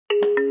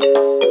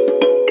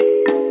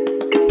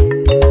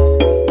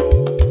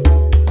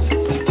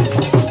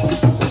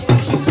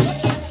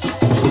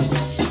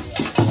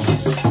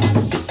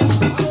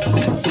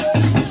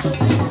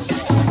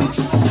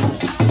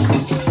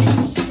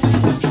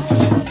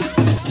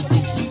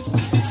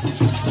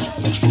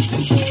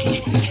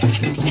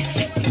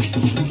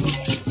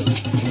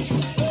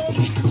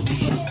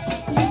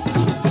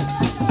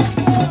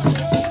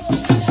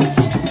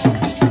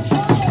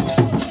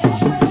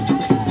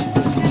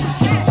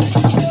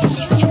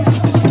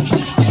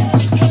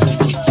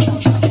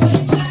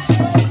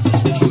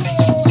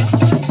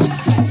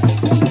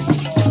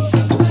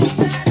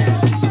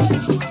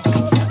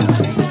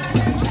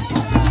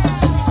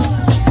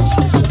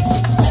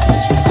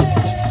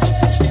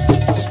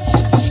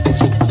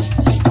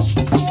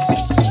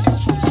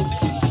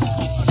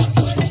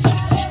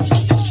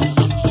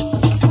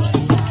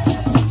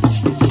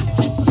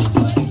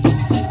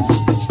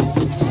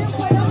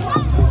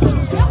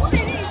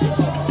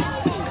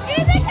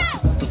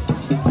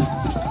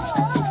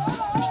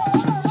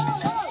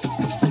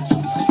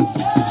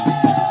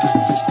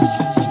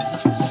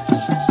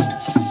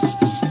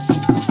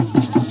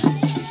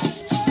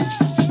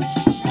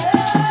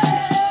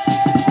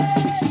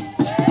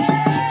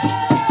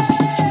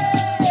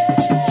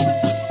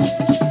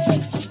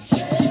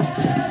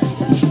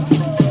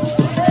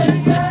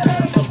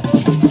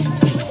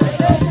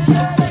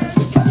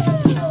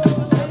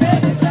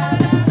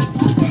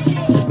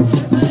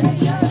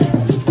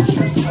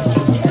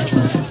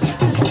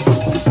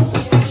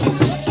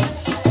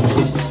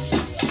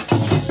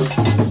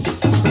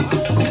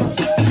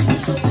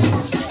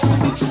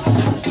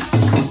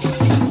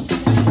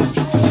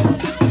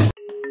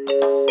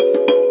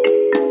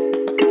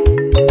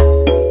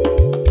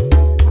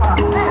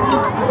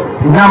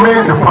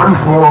Name the party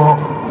for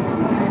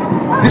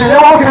the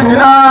Eloquent in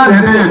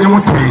the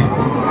Muti.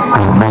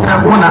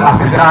 One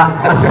Africa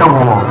as a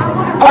war.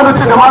 I don't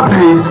think the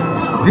Mappy,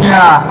 dear,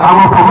 I'm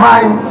a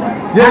combine.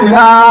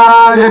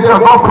 Yena, Yena,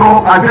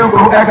 Gopro, I don't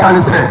go back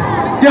and say,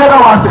 Yena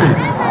was it.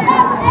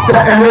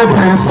 Say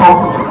anything so.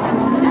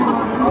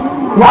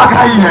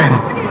 Wakayen.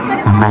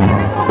 Amen.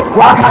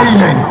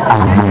 Wakayen.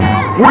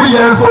 Amen. Woody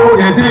and so,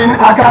 Yedin,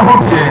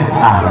 Akahope.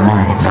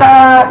 Amen.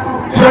 Sir,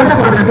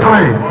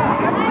 2023.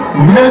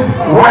 Miss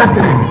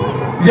Western.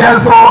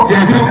 Yes, so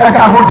Yedin,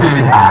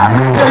 Akahope.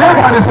 Amen. The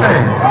can say,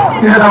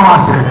 Yena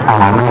was it.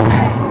 Amen.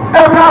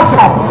 Every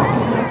song.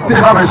 Say,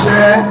 I'm a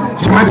share,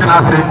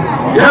 Chimetanase.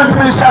 Young to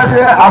be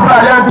shouted,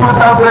 Abra, young to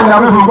myself, and I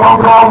will come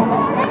from.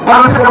 I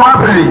don't think I'm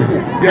happy.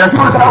 There are 2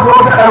 South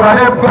Road,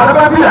 but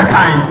about the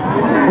kind.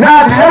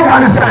 Now, the air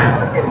can say,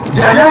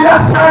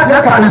 Jaya said, the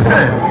can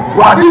say,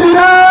 what did you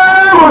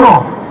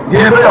know? The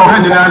ever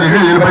of the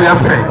really by your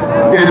faith.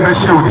 It will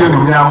show you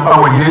now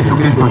our years to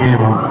this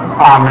forgive.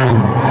 Amen.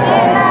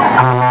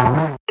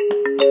 Amen.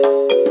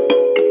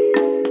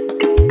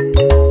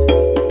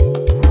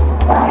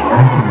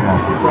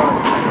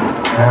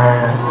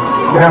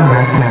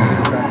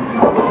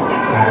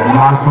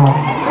 Maso,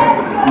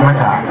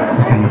 better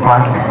in the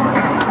past.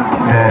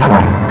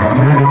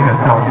 Really can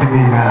start to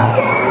be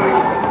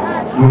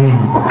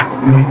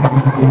we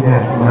see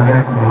that the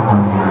next day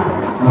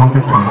on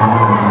different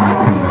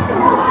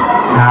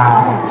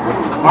now,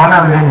 one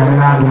of them is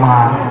not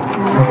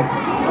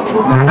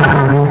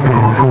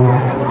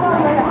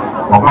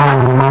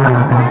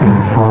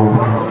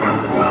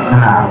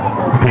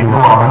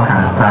people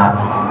can start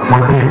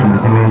working in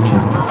the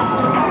nation.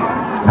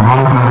 The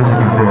most of the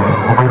people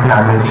over the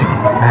nation,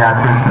 they are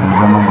citizens of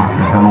the moment,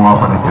 they don't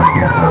want to get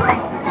together.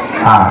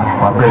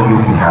 What they do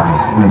to have,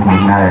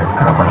 making night,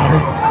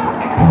 Karabashe,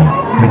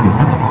 making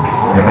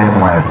the very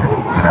wife,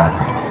 grass.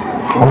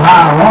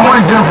 Wow, what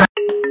was your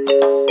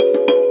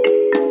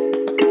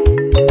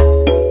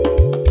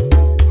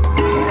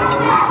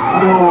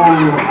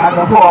as a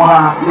poor,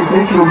 it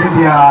is your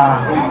video.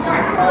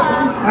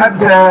 That's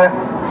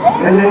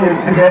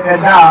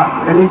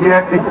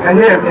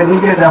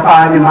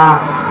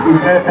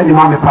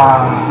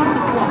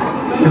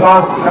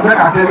because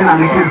I came in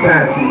and it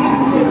said,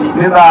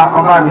 never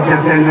over the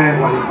just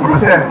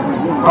said,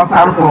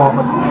 start for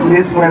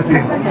this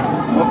question.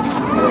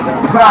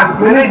 But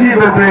many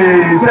people say,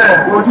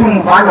 what you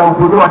find out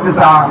good what is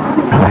our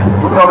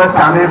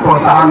standing for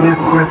some this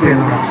question.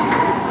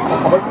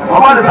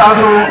 About the South,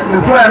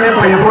 before I make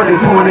for you for the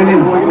 2 1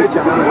 in. When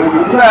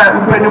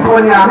you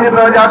phone, I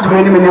never got to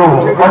many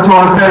minutes. What you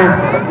want to say?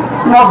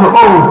 Not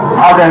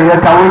how they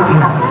get away.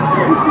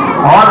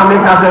 I want to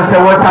make us say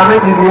what I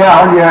made here,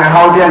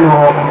 how they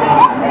know.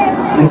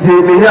 You see,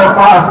 we have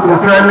passed the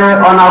friendly,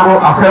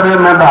 honorable, assembly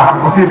member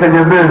of people in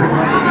the bill.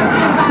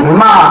 The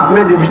man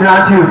made the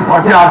national chief,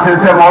 what he has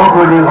said,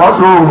 Morocco,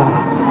 also,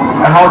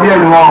 and how they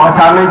know what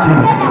I made.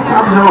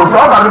 So,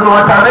 I don't know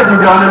what I made you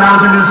on the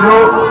national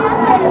show.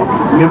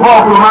 The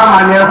ball from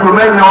my man,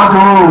 also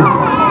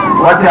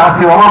what he has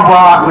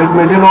with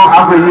Medino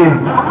Abbey.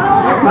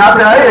 Now,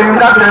 say,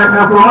 that's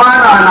a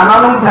command and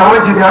another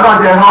which they are not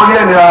there, how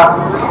they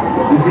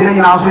is here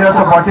in our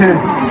supporting.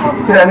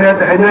 Say,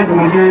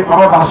 energy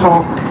over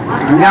so,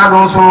 Yan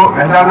also,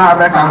 and then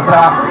I can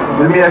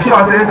the mere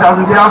sure says, I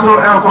will be also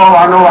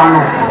alcohol.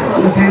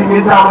 You see,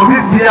 it will be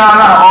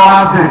Diana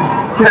or say,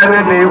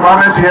 say,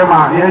 one of them,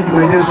 yet you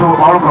will do so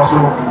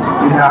also.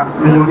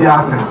 Will be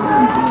answered.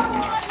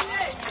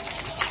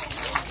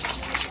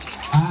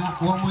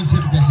 One was a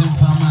person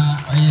from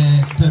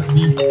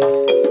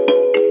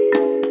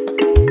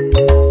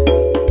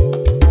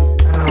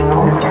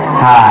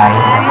Hi.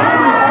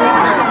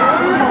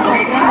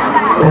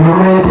 And you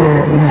made a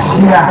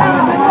year,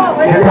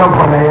 you come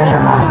from the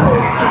end.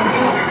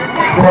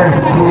 Says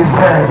he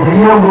said, the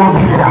year will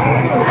be done.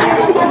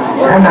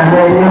 And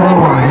the year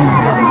will be.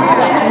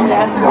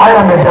 I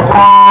am at the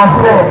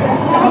past.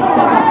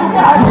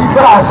 I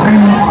pass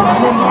you.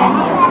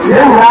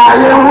 Then I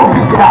will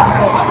be done.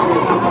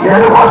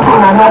 Yẹn wọ́n tún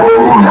nana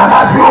lóyún nana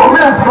sí omi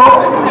ẹ̀sọ́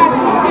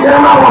yẹn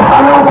máa wọ̀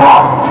sálẹ̀ wọ̀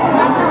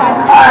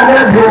ẹ̀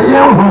ẹ̀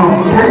yẹ wù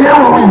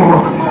yìí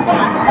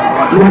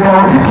yẹn kàn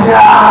bí kí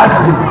á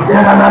sì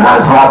yẹn kàn nana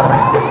sọ àsì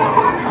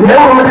yẹn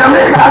wọ̀ mí dẹ́mi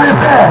ìkàlí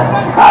sẹ́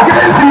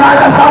àkéésì náà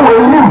yẹ sáwọ̀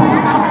ẹ̀yìn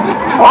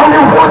wọ́n ní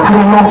fòtì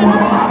nù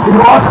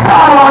ìwọ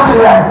skáà náà ti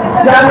yẹ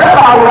yẹn bẹ́ẹ̀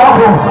bá wọ̀ ọ́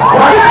fún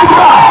wọ́n yẹ kí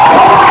wà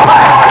wọ́n bá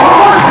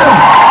wọ́n sẹ́m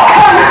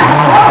wọ́n yẹ kí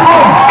wọ́n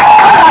fún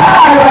ẹ̀ ẹ̀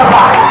ká yẹ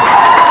bá.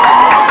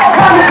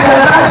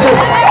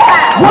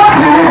 What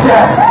you need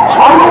here,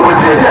 all of us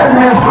here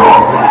means so.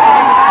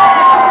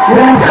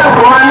 You say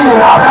for money, you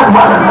know that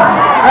one.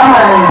 I'm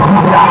a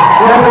leader.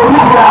 You're a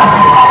leader.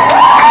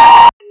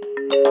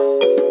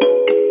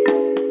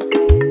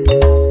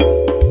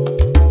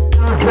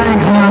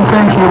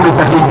 Thank you,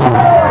 Mr. Kiki.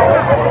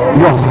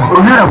 Yes,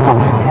 beautiful.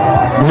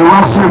 You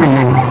are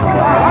swimming.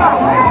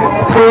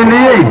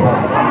 Say,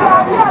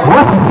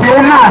 what's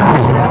it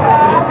nothing?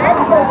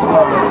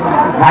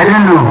 I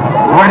don't know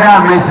whether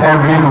Miss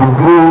Evelyn will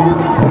go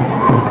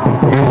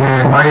in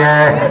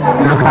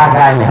local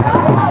dialect.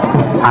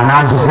 And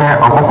as you say, a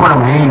couple of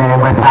men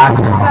and a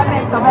task.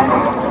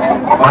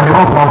 On the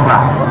offer,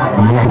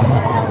 yes.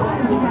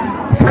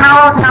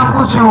 Now,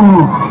 Takuchu,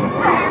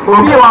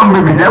 Obi one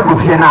baby that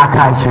would hear our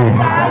country.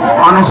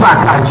 Honestly, our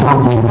culture,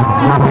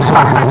 not this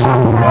our culture.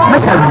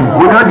 Mr.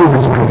 We don't do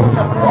respect.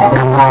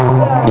 The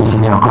law is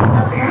in your court.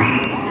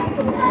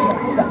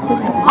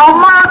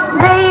 Oma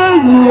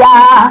beya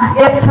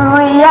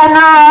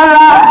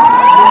efriyanara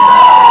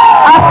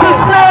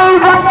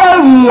asifleiva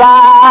beya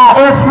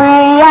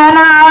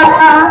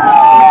efriyanara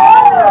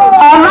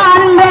Oma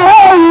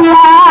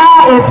beya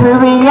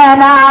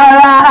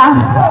efriyanara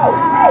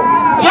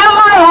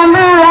Yama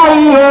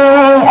yamiraye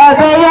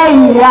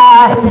abeya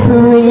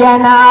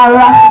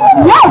efriyanara.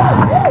 Yes,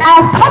 I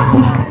accept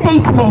the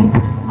statement.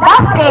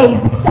 That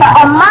says that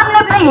a man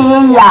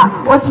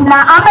which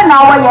now I'm an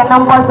hour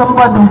number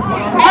somebody.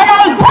 And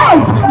I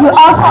guess you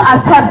also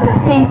accept the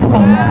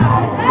statement.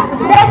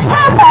 The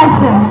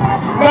chairperson,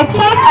 the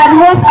chief and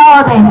his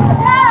elders,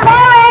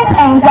 parents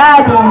and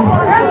guardians,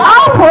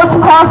 all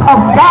protocols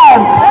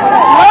observed,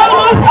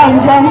 ladies and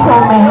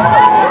gentlemen.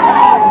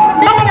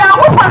 Then I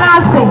open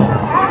us say,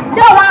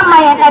 don't want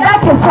my other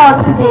case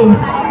today.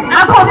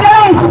 I could be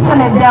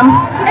insisting on them.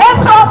 And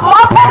so,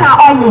 more pen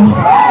oil.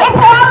 It's a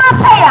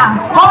say,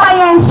 Mama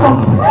Yenso.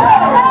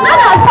 And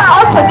I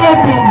saw also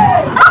David.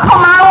 I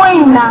come my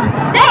way now.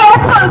 They had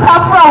tons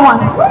of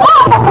one.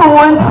 More people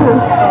want to.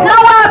 No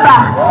other.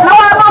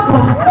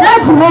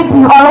 Let's make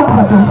you all of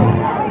them.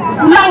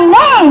 My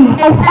name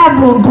is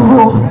Evelyn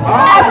Duo.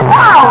 I'm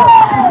proud,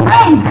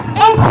 brave,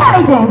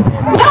 intelligent,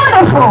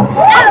 beautiful,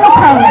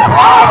 eloquent,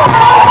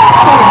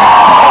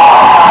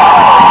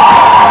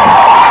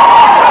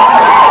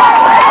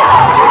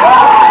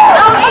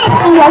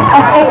 years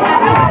of age.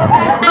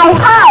 I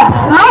have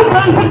my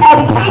basic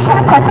education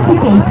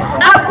certificate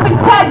at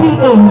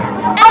PTDA,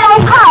 and I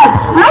have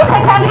my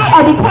secondary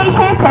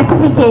education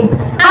certificate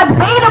at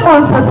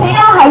Bainable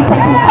Senior High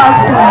Technical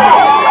School.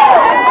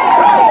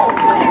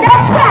 The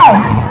chair,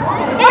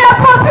 in a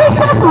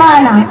propitious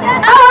manner,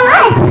 I would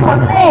like to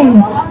proclaim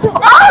to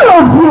all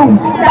of you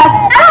that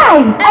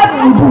I,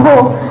 Evelyn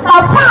Duo,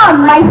 have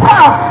found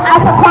myself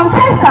as a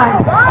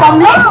contestant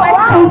from next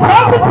in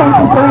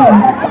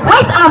 2023.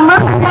 Which I'm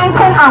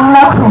representing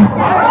Eloquent.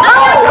 I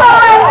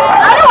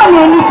don't want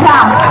any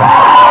job.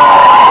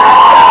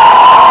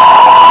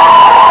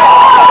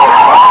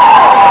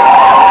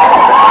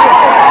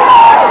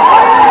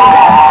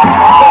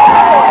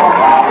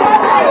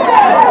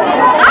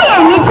 I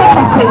am Nietzsche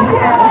Kessing.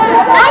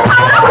 I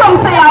cannot come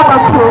to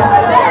Yabaku.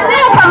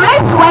 Then come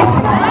Miss West.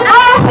 I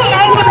actually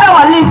ain't give no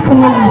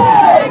listening.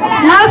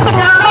 Now she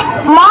now make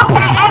more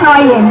pay and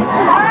oil.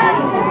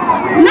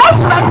 Miss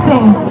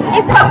Westing,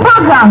 it's a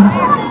program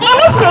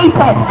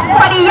initiated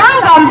for the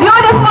young and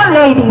beautiful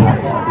ladies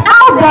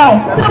out there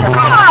to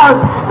come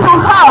out to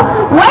help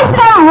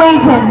Western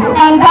region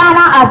and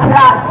Ghana at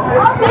large.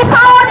 It's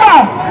all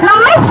there. No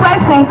Miss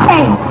Western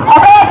came.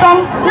 Obey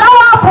then, no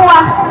Apua,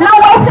 no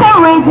Western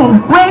region.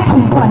 Wait to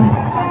point.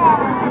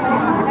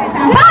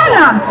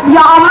 Ghana,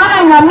 your man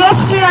and your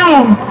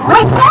Messiah,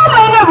 with so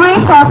many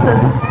resources,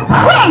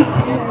 which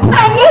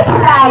can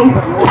utilize,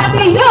 can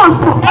be used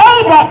to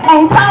aid the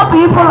entire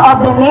people of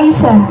the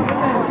nation.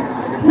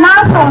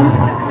 Now,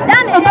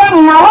 then again,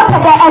 in our work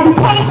at the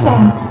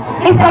education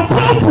is the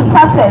key to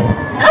success.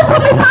 This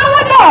will be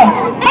someone there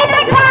in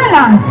the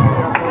Ghana.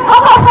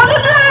 Okay, for the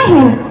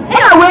line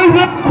in a way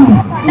we school.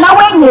 Now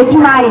when you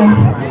try it.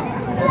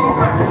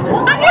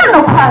 And you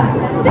know,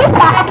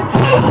 sister,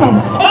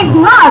 education is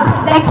not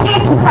the key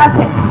to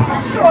success.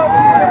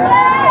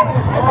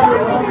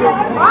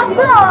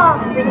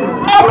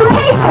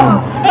 Education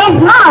is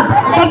not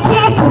the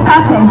key to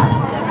success.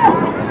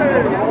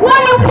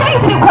 One in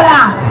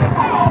particular,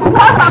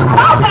 because of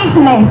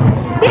selfishness,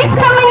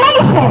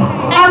 discrimination,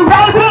 and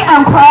bribery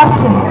and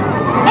corruption.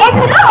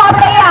 It's no more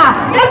there.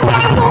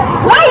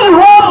 Why you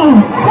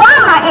wrong? Why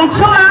my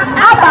Chuma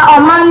Abba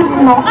or man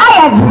no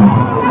Ayadi?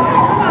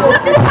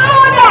 This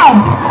someone there.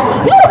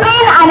 You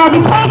being an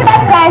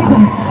educated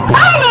person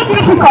find it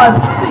difficult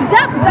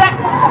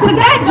to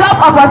get job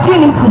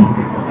opportunity.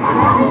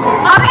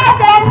 Obey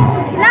then,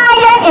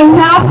 Naya in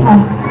Yafu.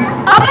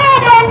 Obey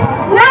then,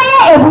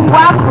 Naya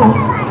Ebuafu.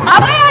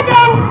 Obey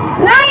then,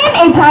 Naya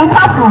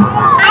Ejankafu.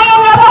 I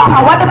am never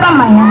whatever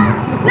Maya.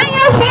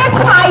 Naya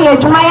say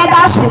to Maya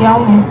Dash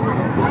Young.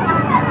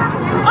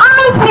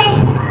 Honestly,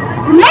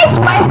 Miss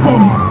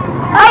Weston,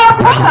 I am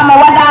program of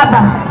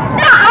whatever.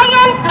 Now I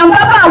am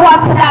Baba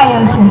what's the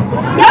lion.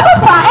 Never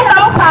find and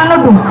I'm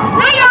Canada.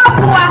 Naya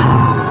Pua,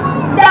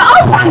 the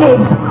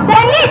orphanage, the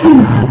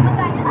needies,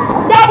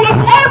 the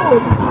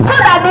disabled, so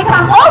that they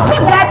can also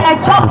get a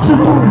job to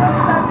do.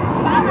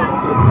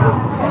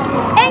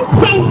 And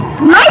see,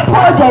 my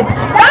project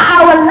that I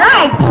would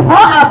like to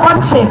grow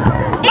about shape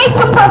is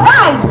to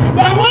provide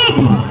the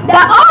needy,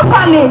 the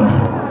orphanage,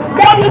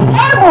 the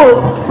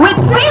disabled with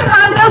free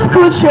handle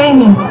school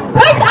training,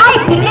 which I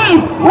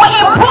believe will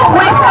improve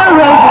Western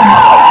region.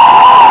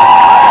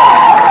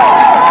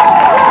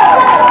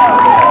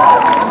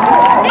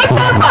 If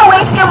you for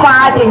wasting one,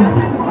 Friday.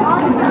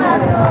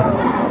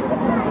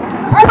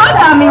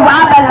 Program in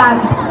Wabaland.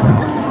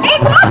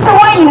 It must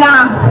be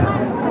now.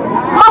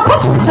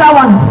 Makutu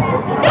Shawan.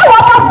 You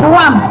want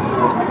one.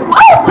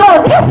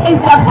 Although this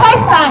is the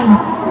first time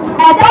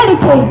a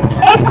delegate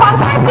is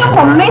contesting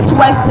for Miss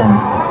Western.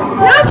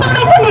 No, so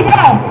many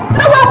there.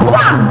 So what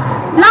one?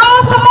 Now,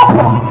 so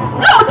more.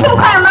 No, two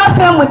kind of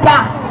film with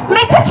that.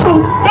 Me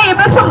too. They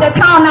better the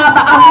crown now,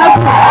 but I'm not.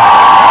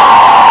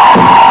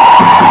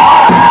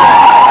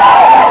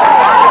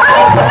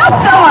 Not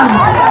someone.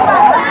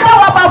 No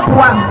about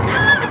one.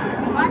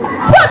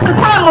 What the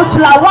time was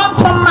like one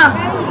man.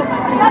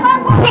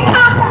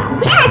 Sika,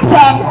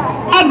 Jete,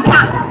 Ega,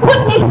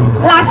 Kudi,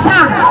 Lasha.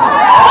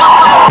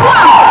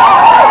 One.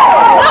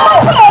 Number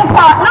two,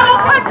 number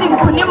five,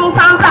 Kunim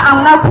Fanga and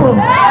Naku.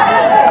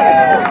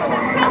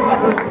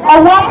 A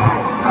one,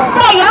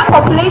 the young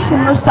population,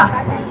 no sir.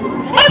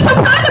 It's a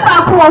kind of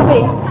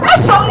Bakuove.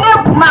 It's some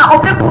Nepuma or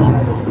Pepu.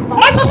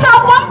 It's a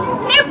someone.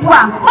 Oh,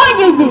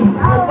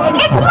 yeah.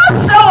 It's not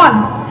someone.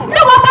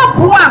 No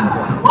one.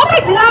 What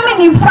made you not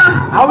in front?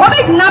 What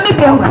made you not be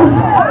able to?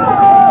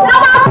 No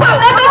one can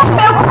never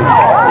tell.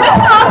 Let's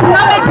not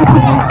make it.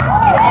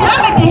 Let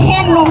me the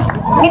handles.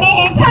 In the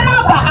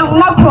channel, but I'm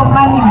not pro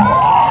money.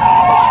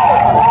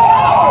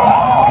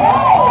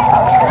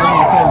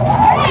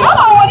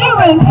 Oh, what do you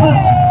want?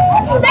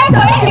 There's a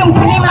million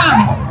Prima.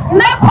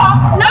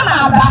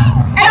 Namaba.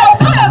 And I'll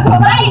come and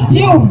provide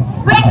you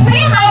with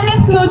free highly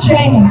skilled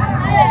training.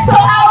 So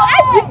I'll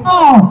urge you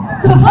all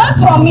to vote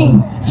for me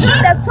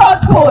through the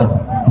source code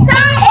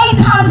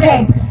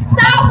 *800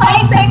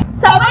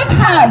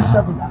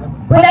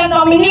 *567# with a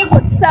nominee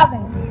code 7.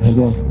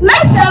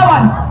 Next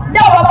one, the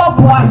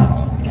rubber one.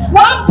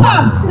 1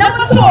 pound,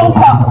 number 2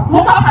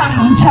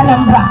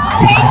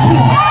 Thank you.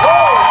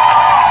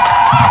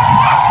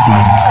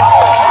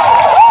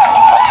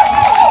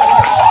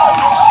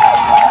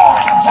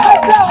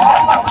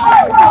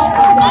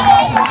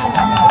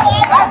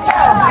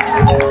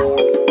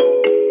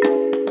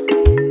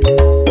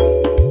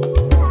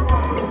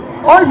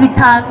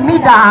 Ozika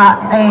mida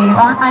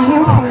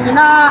ahimfu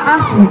nyina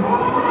ase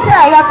se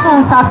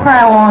ayaton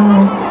safra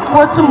won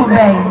wotum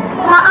be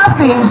na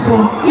afin so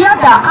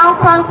yada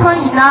ankwankwan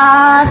nyina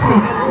ase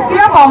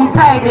yaba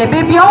mpai de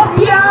baby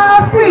obia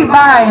free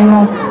buy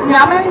no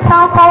nyame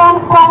sanfa won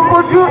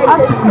konkodu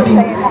asukudi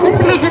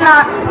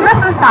intelligent my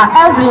sister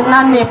Evelyn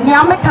na ne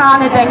nyame kan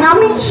de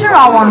nyame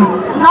shira won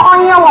na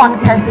onye won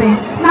kese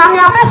na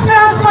nyame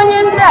shira so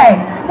nyinde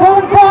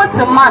both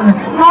man,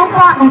 no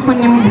far in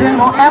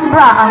Kunimzino,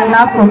 Embra, and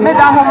Lapo,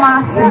 Medamo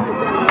Massi.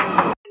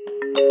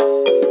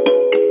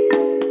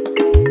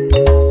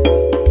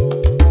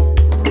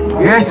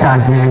 Yes, I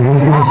see,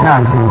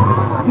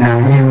 now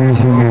you wish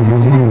you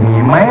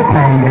my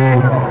kind of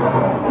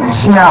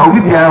share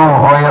with your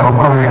oil of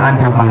very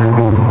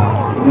anti-panago.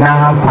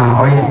 Now, for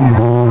oil in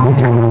the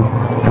vegetable,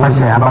 flash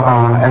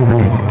about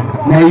every.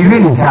 Now, you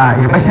really saw a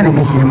person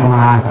against him,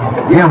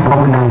 young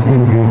from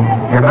dancing, a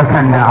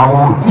backhand,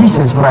 our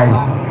Jesus Christ,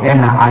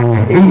 and I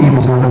am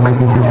 80% of my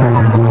Jesus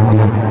Christ,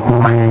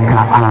 my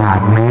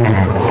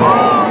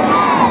man.